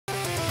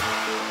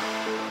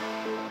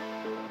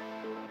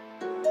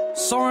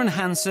Soren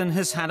Hansen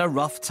has had a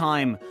rough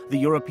time. The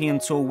European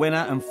Tour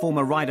winner and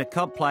former Ryder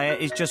Cup player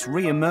is just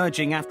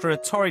re-emerging after a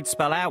torrid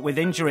spell out with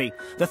injury.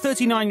 The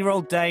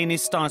 39-year-old Dane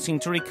is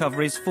starting to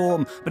recover his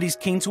form, but he's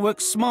keen to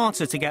work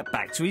smarter to get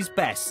back to his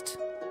best.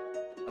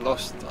 I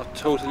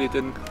totally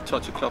didn't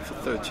touch a club for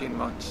 13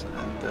 months,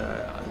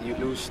 and you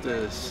lose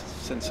the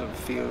sense of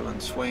feel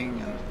and swing.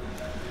 And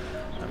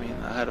I mean,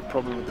 I had a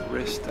problem with the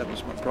wrist. That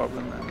was my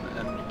problem,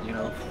 and you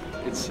know,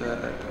 it's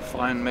a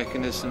fine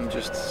mechanism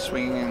just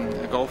swinging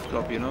a golf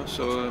club, you know.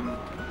 So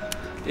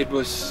it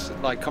was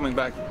like coming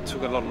back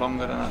took a lot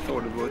longer than I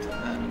thought it would,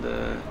 and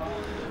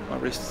my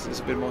wrist is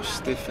a bit more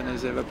stiff than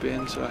it's ever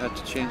been. So I had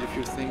to change a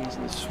few things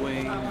in the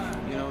swing,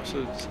 you know.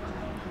 So it's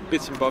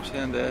bits and bobs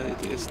here and there.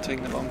 It's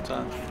taken a long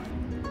time.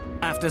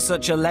 After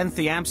such a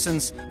lengthy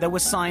absence, there were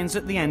signs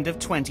at the end of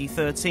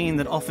 2013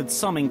 that offered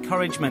some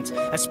encouragement,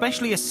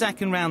 especially a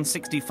second-round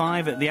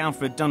 65 at the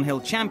Alfred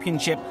Dunhill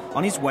Championship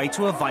on his way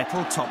to a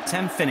vital top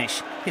 10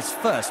 finish, his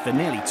first for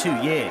nearly 2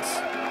 years.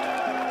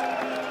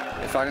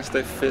 If I can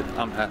stay fit,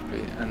 I'm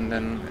happy, and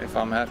then if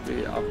I'm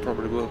happy, I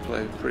probably will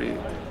play pretty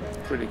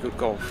good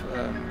golf.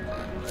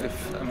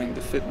 I mean, the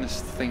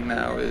fitness thing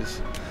now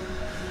is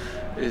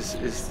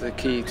the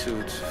key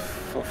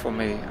for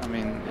me. I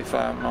mean, if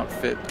I'm not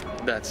fit,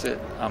 that's it.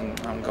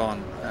 I'm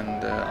gone.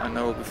 And I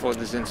know before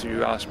this interview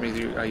you asked me,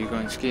 are you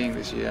going skiing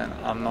this year? And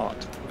I'm not,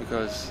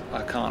 because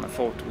I can't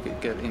afford to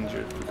get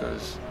injured,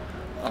 because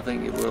I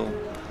think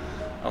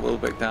I will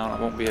back down.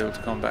 I won't be able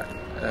to come back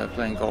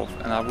playing golf,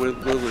 and I will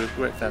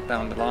regret that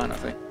down the line, I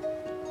think.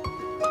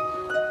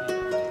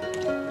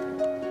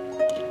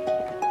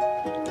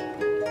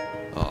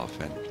 Oh,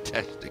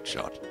 fantastic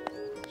shot.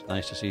 It's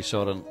nice to see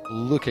Soren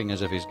looking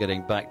as if he's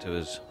getting back to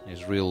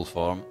his real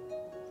form.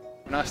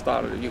 When I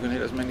started, you can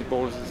hit as many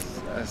balls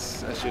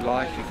as you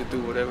like. You could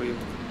do whatever you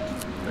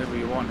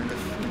want in the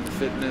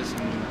fitness,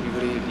 and you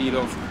could eat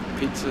off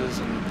pizzas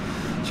and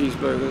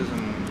cheeseburgers,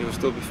 and you'll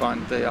still be fine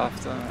the day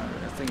after.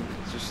 I think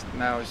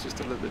now it's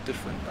just a little bit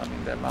different. I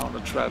mean, the amount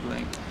of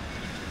traveling,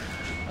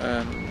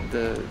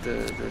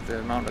 the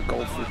amount of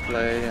golf we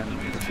play, and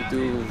if you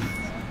do,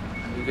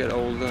 you get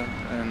older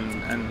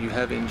and you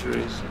have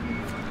injuries. And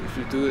if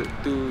you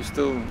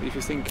if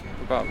you think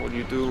about what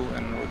you do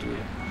and what you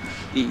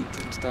eat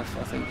and stuff,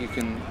 I think you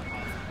can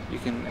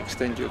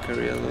extend your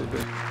career a little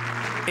bit.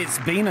 It's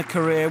been a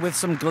career with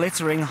some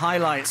glittering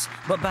highlights,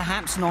 but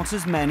perhaps not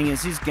as many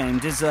as his game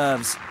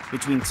deserves.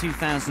 Between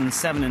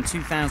 2007 and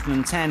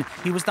 2010,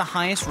 he was the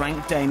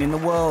highest-ranked Dane in the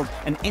world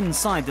and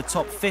inside the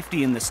top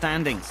 50 in the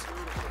standings.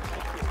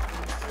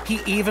 He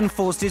even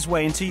forced his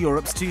way into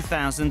Europe's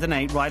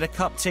 2008 Ryder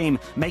Cup team,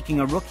 making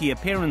a rookie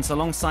appearance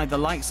alongside the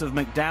likes of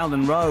McDowell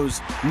and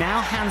Rose.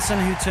 Now Hansen,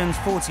 who turns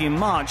 40 in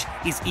March,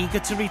 is eager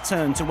to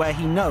return to where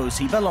he knows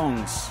he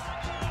belongs.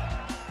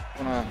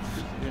 I want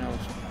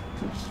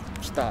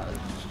to,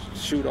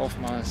 shoot off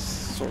my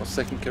sort of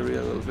second career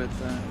a little bit.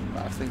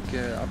 I think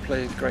I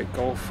played great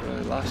golf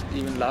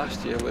even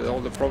last year with all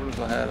the problems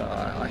I had.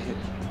 I hit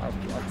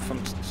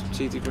from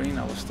tee to green.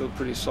 I was still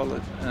pretty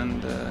solid,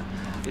 and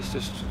it's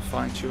just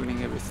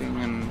fine-tuning everything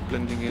and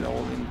blending it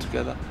all in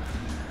together.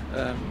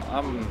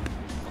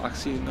 I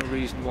see no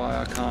reason why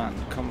I can't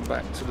come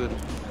back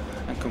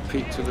and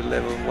compete to the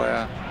level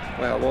where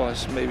I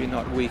was. Maybe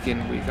not week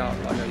in, week out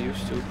like I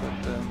used to,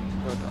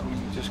 but I mean,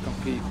 just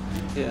compete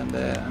here and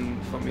there,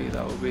 and for me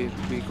that would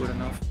be good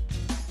enough.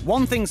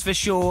 One thing's for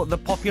sure, the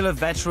popular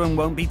veteran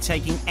won't be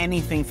taking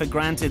anything for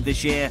granted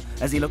this year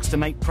as he looks to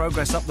make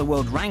progress up the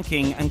world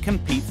ranking and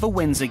compete for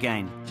wins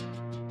again.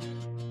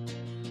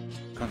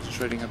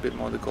 Concentrating a bit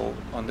more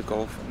on the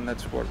golf, and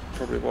that's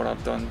probably what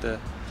I've done the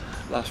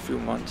last few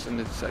months, and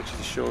it's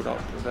actually showed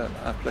up that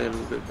I play a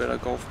little bit better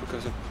golf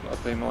because I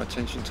pay more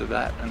attention to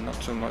that and not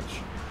so much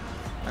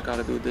I got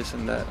to do this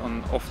and that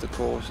off the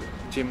course,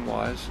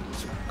 gym-wise.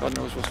 God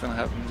knows what's going to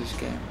happen in this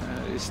game.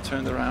 It's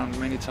turned around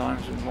many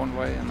times in one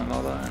way and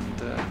another, and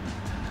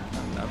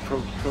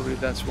probably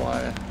that's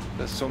why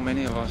there's so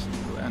many of us,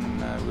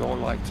 and we all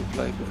like to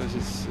play, because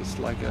it's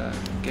like a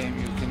game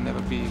you can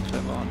never be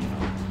clever on, you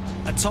know.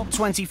 A top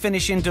 20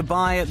 finish in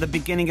Dubai at the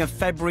beginning of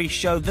February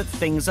showed that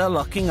things are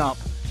looking up.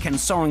 Can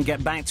Soren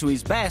get back to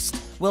his best?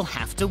 We'll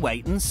have to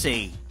wait and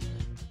see.